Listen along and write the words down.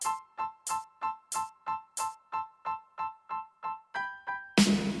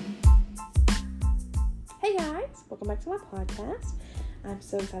welcome back to my podcast. I'm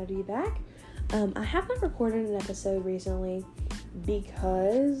so excited to be back. I have not recorded an episode recently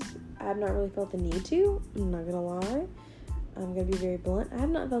because I have not really felt the need to. I'm not gonna lie. I'm gonna be very blunt. I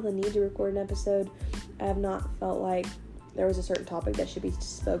have not felt the need to record an episode. I have not felt like there was a certain topic that should be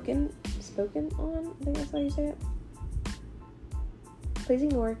spoken on. I think that's how you say it. Please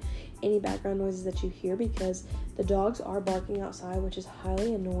ignore any background noises that you hear because the dogs are barking outside, which is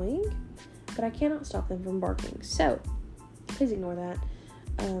highly annoying, but I cannot stop them from barking. So, please ignore that.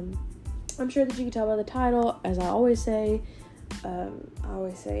 I'm sure that you can tell by the title, as I always say. I'm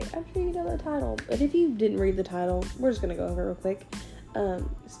sure you can tell by the title, but if you didn't read the title, we're just going to go over it real quick.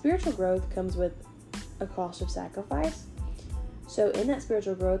 Spiritual growth comes with a cost of sacrifice. So in that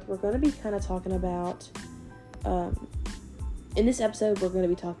spiritual growth, we're going to be kind of talking about, in this episode, we're going to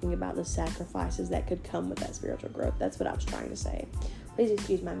be talking about the sacrifices that could come with that spiritual growth. That's what I was trying to say. Please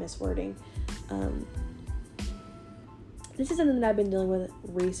excuse my miswording. This is something that I've been dealing with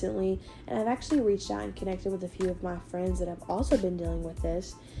recently, and I've actually reached out and connected with a few of my friends that have also been dealing with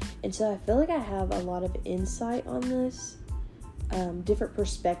this, and so I feel like I have a lot of insight on this, different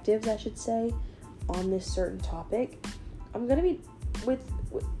perspectives, I should say, on this certain topic. I'm going to be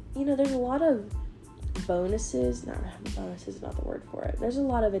there's a lot of bonuses is not the word for it. There's a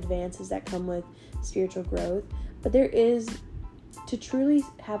lot of advances that come with spiritual growth, but to truly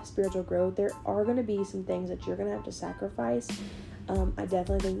have spiritual growth, there are going to be some things that you're going to have to sacrifice. I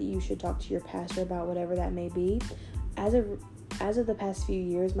definitely think that you should talk to your pastor about whatever that may be. As of the past few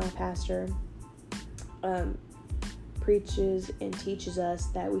years, my pastor preaches and teaches us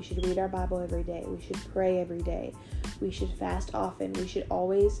that we should read our Bible every day. We should pray every day. We should fast often. We should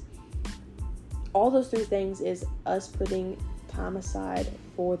always... All those three things is us putting time aside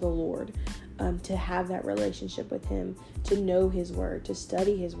for the Lord. To have that relationship with Him, to know His Word, to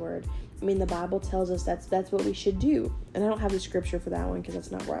study His Word. I mean, the Bible tells us that's what we should do. And I don't have the scripture for that one because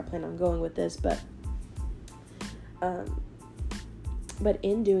that's not where I plan on going with this. But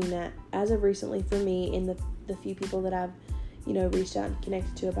in doing that, as of recently for me, in the few people that I've, reached out and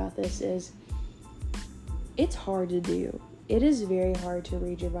connected to about this, it's hard to do. It is very hard to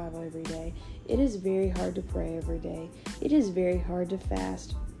read your Bible every day. It is very hard to pray every day. It is very hard to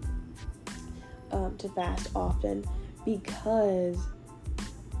fast. Often, because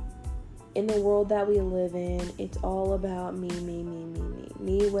in the world that we live in, it's all about me,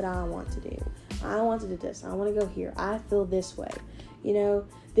 what I want to do. I want to do this. I want to go here. I feel this way.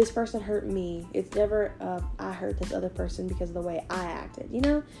 This person hurt me. It's never, I hurt this other person because of the way I acted.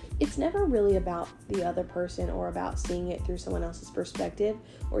 It's never really about the other person or about seeing it through someone else's perspective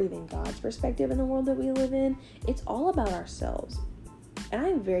or even God's perspective in the world that we live in. It's all about ourselves. And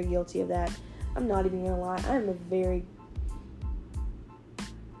I'm very guilty of that. I'm not even going to lie.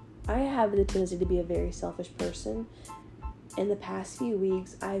 I have the tendency to be a very selfish person. In the past few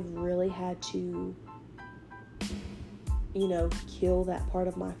weeks, I've really had to, kill that part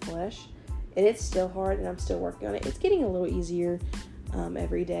of my flesh. And it's still hard, and I'm still working on it. It's getting a little easier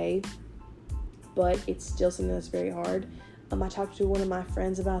every day, but it's still something that's very hard. I talked to one of my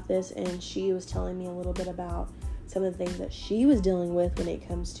friends about this, and she was telling me a little bit about some of the things that she was dealing with when it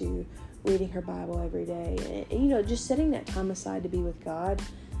comes to reading her Bible every day, and just setting that time aside to be with God.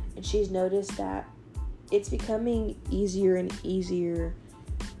 And she's noticed that it's becoming easier and easier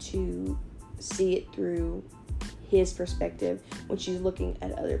to see it through His perspective when she's looking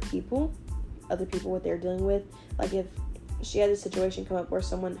at other people what they're dealing with. Like if she had a situation come up where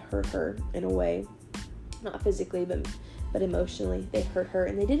someone hurt her in a way, not physically but emotionally, they hurt her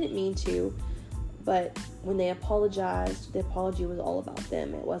and they didn't mean to. But when they apologized, the apology was all about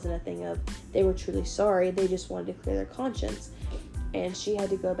them. It wasn't a thing of they were truly sorry. They just wanted to clear their conscience. And she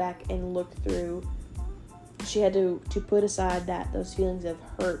had to go back and look through. She had to put aside those feelings of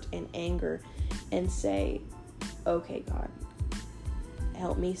hurt and anger and say, okay, God,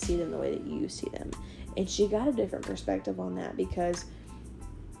 help me see them the way that you see them. And she got a different perspective on that because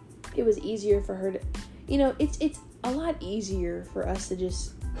it was easier for her to, it's a lot easier for us to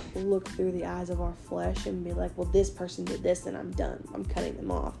just look through the eyes of our flesh and be like, well, this person did this and I'm done. I'm cutting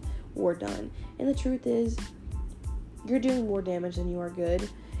them off. We're done. And the truth is, you're doing more damage than you are good.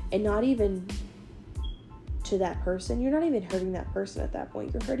 And not even to that person. You're not even hurting that person at that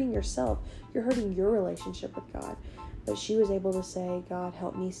point. You're hurting yourself. You're hurting your relationship with God. But she was able to say, God,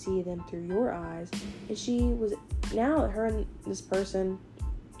 help me see them through your eyes. And now her and this person,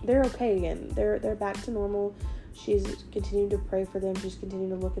 they're okay again. They're back to normal. She's continuing to pray for them. She's continuing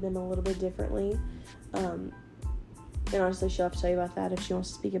to look at them a little bit differently. And honestly, she'll have to tell you about that if she wants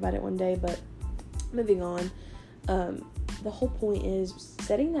to speak about it one day. But moving on. the whole point is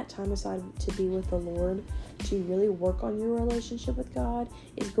setting that time aside to be with the Lord, to really work on your relationship with God,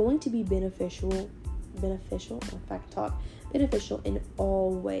 is going to be beneficial in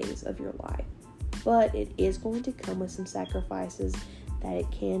all ways of your life. But it is going to come with some sacrifices that it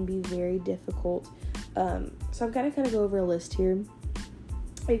can be very difficult. So I'm going to go over a list here.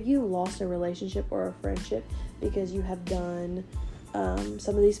 If you lost a relationship or a friendship because you have done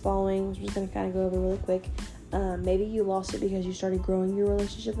some of these following, which I'm just going to kind of go over really quick. Maybe you lost it because you started growing your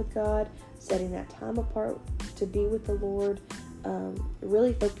relationship with God, setting that time apart to be with the Lord,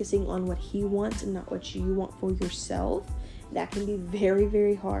 really focusing on what He wants and not what you want for yourself. That can be very,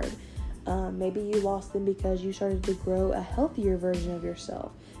 very hard. Maybe you lost them because you started to grow a healthier version of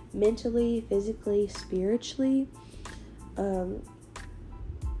yourself, mentally, physically, spiritually,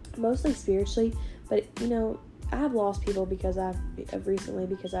 mostly spiritually. But I have lost people because I've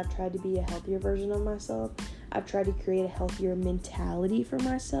tried to be a healthier version of myself. I've tried to create a healthier mentality for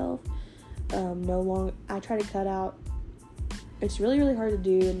myself. I try to cut out. It's really, really hard to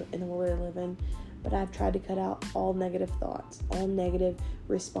do in the world I live in, but I've tried to cut out all negative thoughts, all negative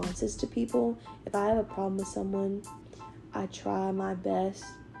responses to people. If I have a problem with someone, I try my best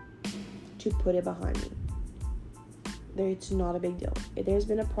to put it behind me. It's not a big deal. If there's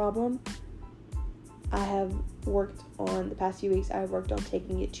been a problem, I have worked on, the past few weeks, I have worked on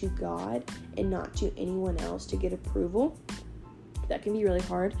taking it to God and not to anyone else to get approval. That can be really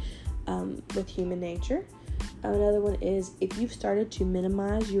hard with human nature. Another one is if you've started to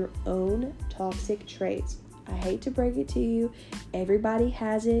minimize your own toxic traits. I hate to break it to you. Everybody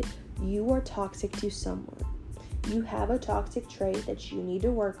has it. You are toxic to someone. You have a toxic trait that you need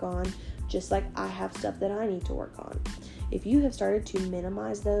to work on, just like I have stuff that I need to work on. If you have started to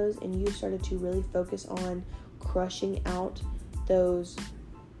minimize those and you've started to really focus on crushing out those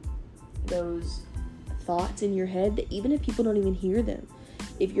thoughts in your head, that even if people don't even hear them,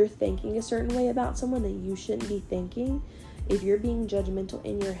 if you're thinking a certain way about someone that you shouldn't be thinking, if you're being judgmental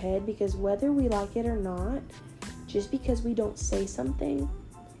in your head, because whether we like it or not, just because we don't say something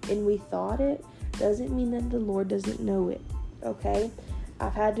and we thought it, doesn't mean that the Lord doesn't know it, okay?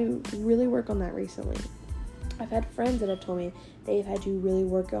 I've had to really work on that recently. I've had friends that have told me they've had to really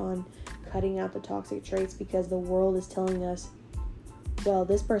work on cutting out the toxic traits because the world is telling us, well,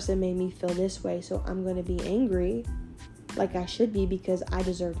 this person made me feel this way, so I'm going to be angry like I should be because I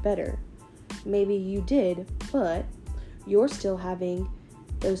deserved better. Maybe you did, but you're still having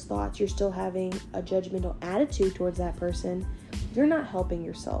those thoughts. You're still having a judgmental attitude towards that person. You're not helping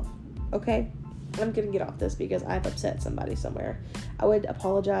yourself, okay? I'm going to get off this because I've upset somebody somewhere. I would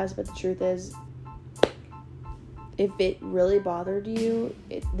apologize, but the truth is, if it really bothered you,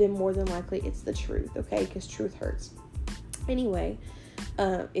 then more than likely it's the truth, okay? Because truth hurts. Anyway,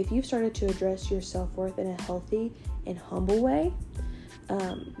 if you've started to address your self-worth in a healthy and humble way,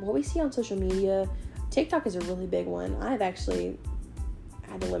 what we see on social media, TikTok is a really big one. I've actually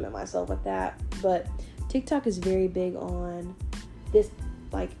had to limit myself with that, but TikTok is very big on this,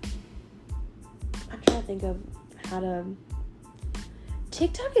 like, I'm trying to think of how to...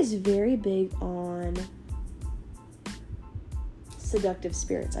 TikTok is very big on seductive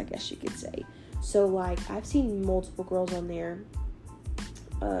spirits, I guess you could say. So, like, I've seen multiple girls on there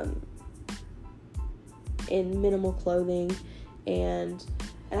in minimal clothing, and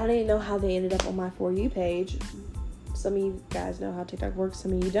I don't even know how they ended up on my For You page. Some of you guys know how TikTok works,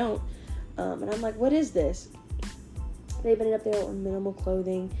 some of you don't. And I'm like, what is this? They've ended up there in minimal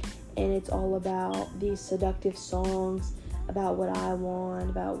clothing, and it's all about these seductive songs about what I want,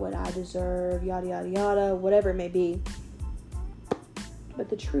 about what I deserve, yada, yada, yada, whatever it may be. But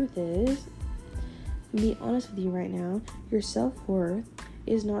the truth is, to be honest with you right now, your self-worth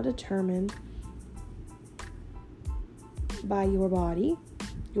is not determined by your body.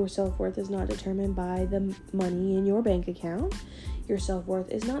 Your self-worth is not determined by the money in your bank account. Your self-worth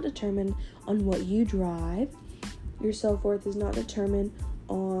is not determined on what you drive. Your self-worth is not determined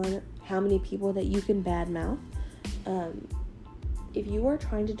on how many people that you can badmouth. If you are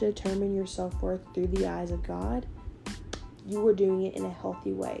trying to determine your self-worth through the eyes of God, you are doing it in a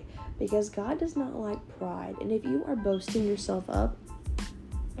healthy way, because God does not like pride. And if you are boasting yourself up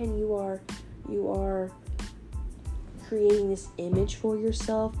and you are creating this image for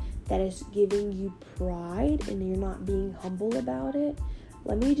yourself that is giving you pride and you're not being humble about it,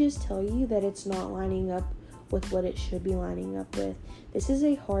 let me just tell you that it's not lining up with what it should be lining up with. This is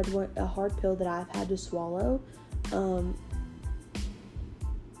a hard pill that I've had to swallow,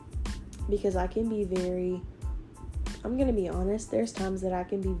 because I can be I'm going to be honest, there's times that I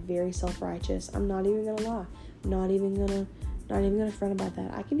can be very self-righteous. I'm not even going to lie. I'm not even going to front about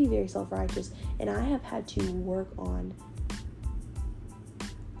that. I can be very self-righteous, and I have had to work on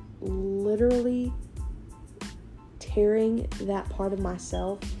literally tearing that part of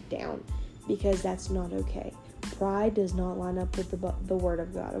myself down, because that's not okay. Pride does not line up with the word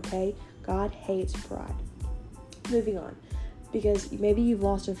of God, okay? God hates pride. Moving on. Because maybe you've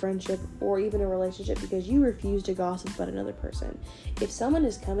lost a friendship or even a relationship because you refuse to gossip about another person. If someone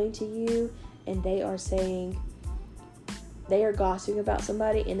is coming to you and they are gossiping about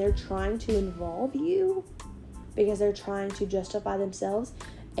somebody and they're trying to involve you because they're trying to justify themselves,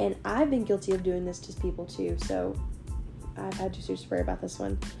 and I've been guilty of doing this to people too, so I've had to swear about this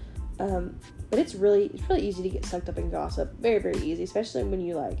one. But it's really easy to get sucked up in gossip. Very, very easy, especially when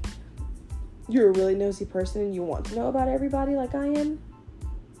you're a really nosy person and you want to know about everybody like I am.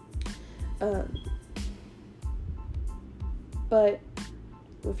 But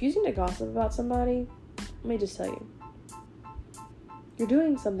refusing to gossip about somebody, let me just tell you, you're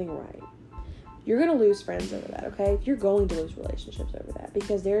doing something right. You're going to lose friends over that, okay? You're going to lose relationships over that,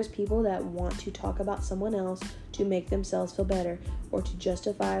 because there's people that want to talk about someone else to make themselves feel better or to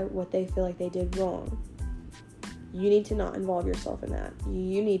justify what they feel like they did wrong. You need to not involve yourself in that.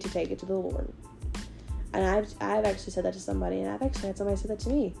 You need to take it to the Lord. And I've actually said that to somebody, and I've actually had somebody say that to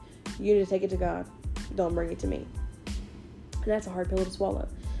me. You need to take it to God. Don't bring it to me. And that's a hard pill to swallow.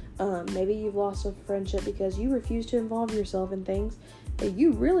 Maybe you've lost a friendship because you refuse to involve yourself in things that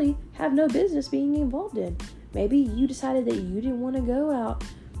you really have no business being involved in. Maybe you decided that you didn't want to go out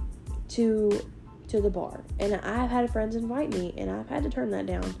to the bar. And I've had friends invite me, and I've had to turn that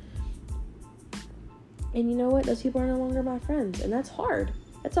down. And you know what? Those people are no longer my friends. And that's hard.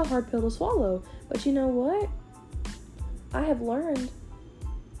 That's a hard pill to swallow. But you know what? I have learned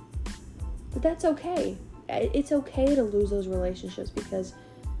that that's okay. It's okay to lose those relationships because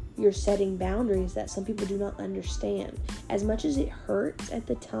you're setting boundaries that some people do not understand. As much as it hurts at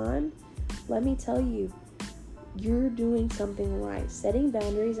the time, let me tell you, you're doing something right. Setting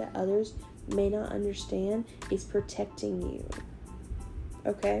boundaries that others may not understand is protecting you.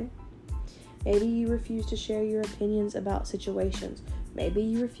 Okay? Maybe you refuse to share your opinions about situations. Maybe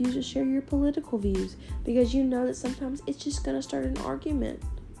you refuse to share your political views because you know that sometimes it's just going to start an argument.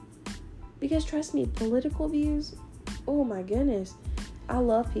 Because trust me, political views, oh my goodness, I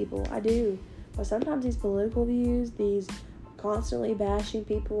love people, I do. But sometimes these political views, these constantly bashing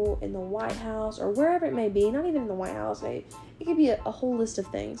people in the White House or wherever it may be, not even in the White House, it could be a whole list of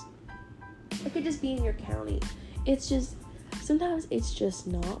things. It could just be in your county. Sometimes it's just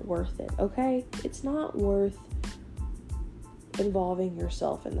not worth it, okay? It's not worth involving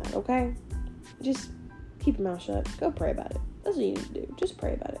yourself in that, okay? Just keep your mouth shut. Go pray about it. That's what you need to do. Just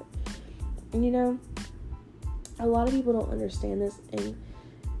pray about it. And you know, a lot of people don't understand this,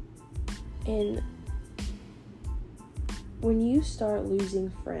 and when you start losing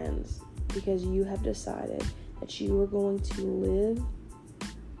friends because you have decided that you are going to live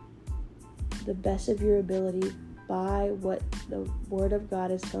the best of your ability by what the Word of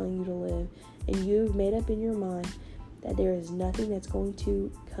God is telling you to live, and you've made up in your mind that there is nothing that's going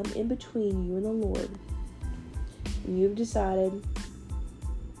to come in between you and the Lord, and you've decided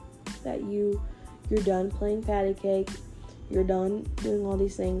that you're done playing patty cake, you're done doing all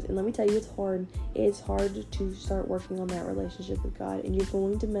these things, and let me tell you, it's hard. It's hard to start working on that relationship with God, and you're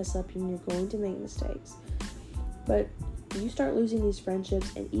going to mess up and you're going to make mistakes. But you start losing these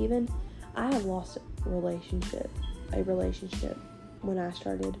friendships, and even I have lost a relationship when I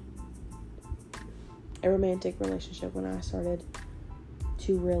started a romantic relationship, when I started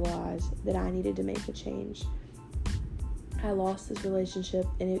to realize that I needed to make a change. I lost this relationship,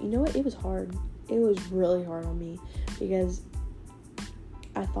 and you know what? It was hard. It was really hard on me because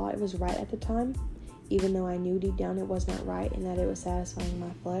I thought it was right at the time, even though I knew deep down it was not right and that it was satisfying my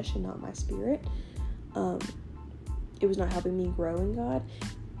flesh and not my spirit. It was not helping me grow in God.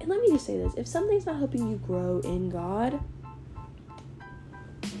 And let me just say this. If something's not helping you grow in God,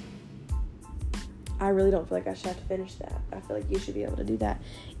 I really don't feel like I should have to finish that. I feel like you should be able to do that.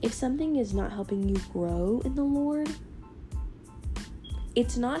 If something is not helping you grow in the Lord,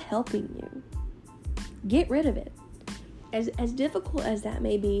 it's not helping you. Get rid of it. As difficult as that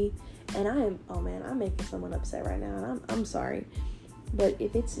may be, and I'm making someone upset right now, and I'm sorry. But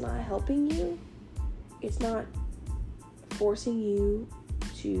if it's not helping you, it's not forcing you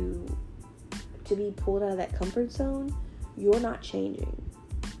to be pulled out of that comfort zone, you're not changing.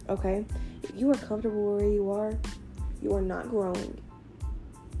 Okay? If you are comfortable where you are not growing.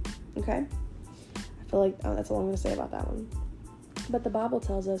 Okay? I feel like that's all I'm going to say about that one. But the Bible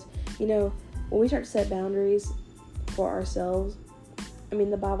tells us, when we start to set boundaries for ourselves,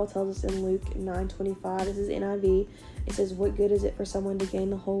 the Bible tells us in Luke 9:25, this is NIV, it says, what good is it for someone to gain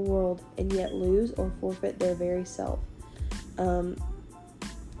the whole world and yet lose or forfeit their very self?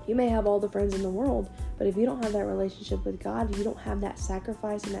 You may have all the friends in the world, but if you don't have that relationship with God, you don't have that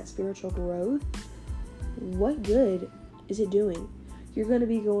sacrifice and that spiritual growth, what good is it doing? You're going to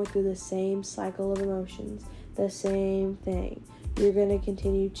be going through the same cycle of emotions, the same thing. You're going to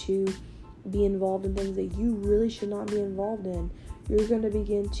continue to be involved in things that you really should not be involved in. You're going to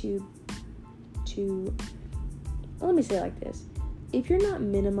begin to let me say it like this. If you're not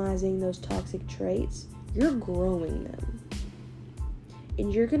minimizing those toxic traits, you're growing them.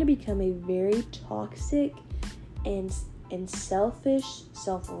 And you're going to become a very toxic and selfish,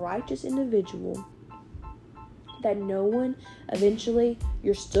 self-righteous individual that no one, eventually,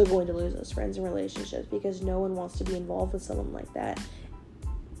 you're still going to lose those friends and relationships because no one wants to be involved with someone like that.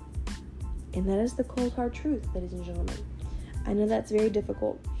 And that is the cold hard truth, ladies and gentlemen. I know that's very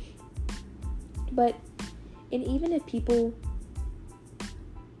difficult. But, and even if people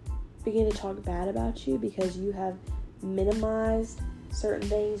begin to talk bad about you because you have minimized certain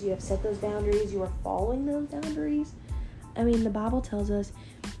things, you have set those boundaries, you are following those boundaries. I mean, the Bible tells us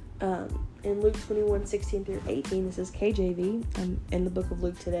in Luke 21:16-18, this is KJV. I'm in the book of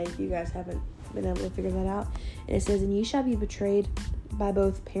Luke today, if you guys haven't been able to figure that out. And it says, "And ye shall be betrayed by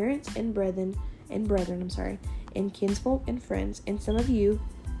both parents and brethren, and kinsfolk and friends, and some of you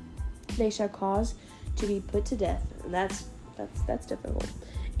they shall cause to be put to death." And that's difficult.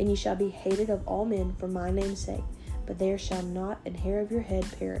 "And ye shall be hated of all men for my name's sake, but there shall not an hair of your head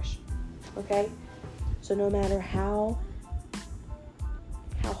perish." Okay? So no matter how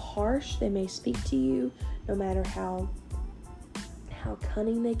harsh they may speak to you, no matter how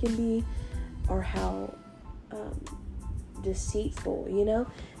cunning they can be, or how deceitful,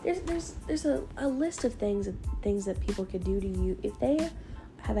 there's a list of things that people could do to you if they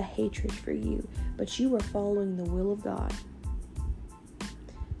have a hatred for you, but you are following the will of God.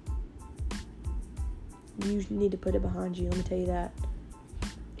 You need to put it behind you. Let me tell you that.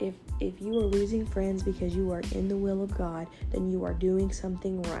 If you are losing friends because you are in the will of God, then you are doing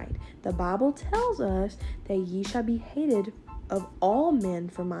something right. The Bible tells us that ye shall be hated of all men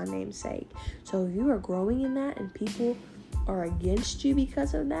for my name's sake. So if you are growing in that and people are against you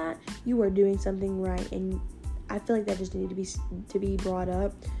because of that, you are doing something right. And I feel like that just needed to be brought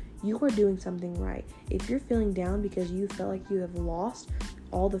up. You are doing something right. If you're feeling down because you felt like you have lost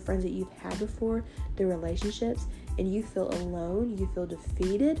all the friends that you've had before, the relationships, and you feel alone, you feel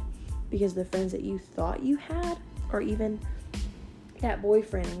defeated because the friends that you thought you had, or even that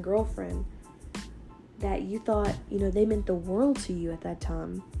boyfriend and girlfriend that you thought, they meant the world to you at that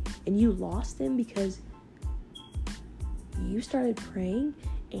time, and you lost them because you started praying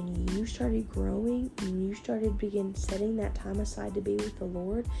and you started growing and you started setting that time aside to be with the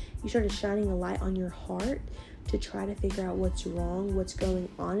Lord. You started shining a light on your heart to try to figure out what's wrong, what's going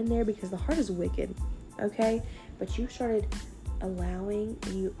on in there, because the heart is wicked, okay? But you started surrendering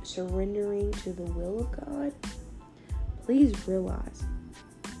to the will of God. Please realize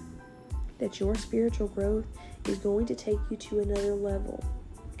that your spiritual growth is going to take you to another level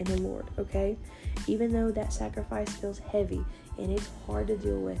in the Lord, okay? Even though that sacrifice feels heavy and it's hard to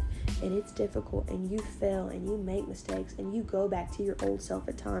deal with and it's difficult and you fail and you make mistakes and you go back to your old self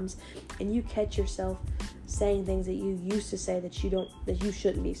at times and you catch yourself saying things that you used to say that you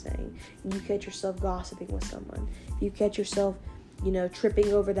shouldn't be saying, and you catch yourself gossiping with someone, you catch yourself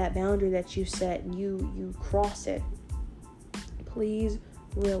tripping over that boundary that you set and you cross it, please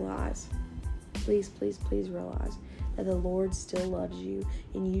realize that the Lord still loves you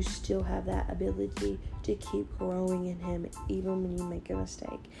and you still have that ability to keep growing in Him even when you make a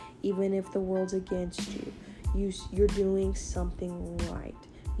mistake. Even if the world's against you, you're doing something right.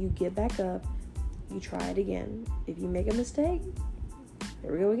 You get back up, you try it again. If you make a mistake,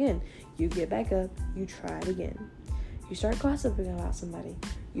 there we go again. You get back up, you try it again. You start gossiping about somebody,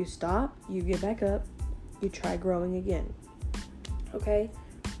 you stop, you get back up, you try growing again. Okay?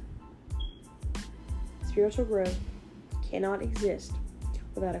 Spiritual growth cannot exist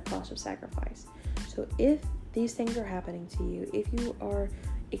without a cost of sacrifice. So if these things are happening to you, if you are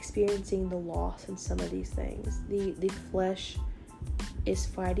experiencing the loss in some of these things, the flesh is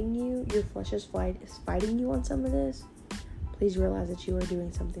fighting you, your flesh is fighting you on some of this, please realize that you are doing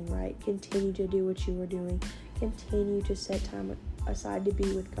something right. Continue to do what you are doing. Continue to set time aside to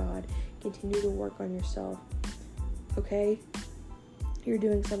be with God. Continue to work on yourself. Okay? You're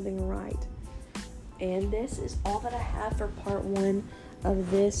doing something right. And this is all that I have for part 1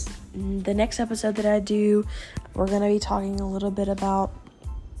 of this. The next episode that I do, we're going to be talking a little bit about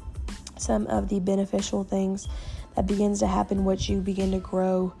some of the beneficial things that begins to happen once you begin to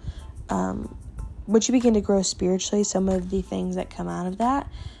grow, spiritually. Some of the things that come out of that,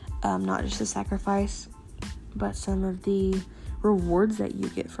 not just the sacrifice, but some of the rewards that you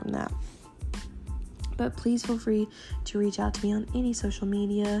get from that. But please feel free to reach out to me on any social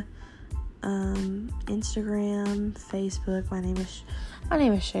media, Instagram, Facebook. My name is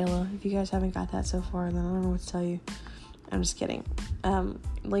Shayla. If you guys haven't got that so far, then I don't know what to tell you. I'm just kidding.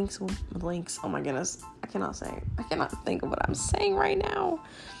 Links. Oh my goodness, I cannot think of what I'm saying right now.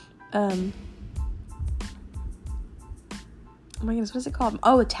 Oh my goodness, what is it called?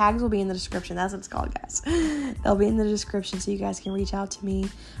 Oh, tags will be in the description. That's what it's called, guys. They'll be in the description so you guys can reach out to me.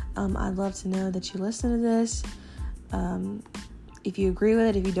 I'd love to know that you listen to this. If you agree with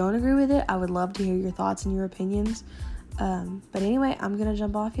it, if you don't agree with it, I would love to hear your thoughts and your opinions. But anyway, I'm going to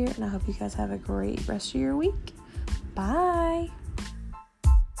jump off here, and I hope you guys have a great rest of your week. Bye.